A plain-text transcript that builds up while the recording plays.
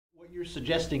you're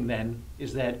suggesting then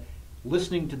is that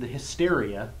listening to the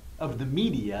hysteria of the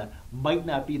media might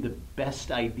not be the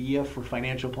best idea for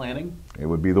financial planning? It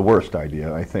would be the worst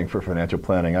idea, I think, for financial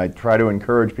planning. I try to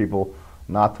encourage people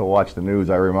not to watch the news.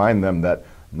 I remind them that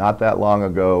not that long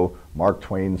ago, Mark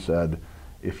Twain said,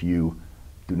 if you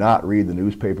do not read the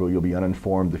newspaper, you'll be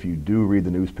uninformed. If you do read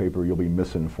the newspaper, you'll be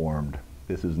misinformed.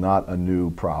 This is not a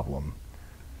new problem.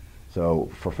 So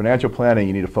for financial planning,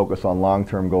 you need to focus on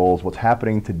long-term goals. What's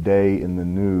happening today in the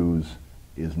news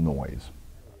is noise.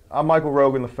 I'm Michael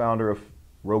Rogan, the founder of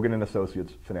Rogan and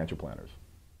Associates Financial Planners.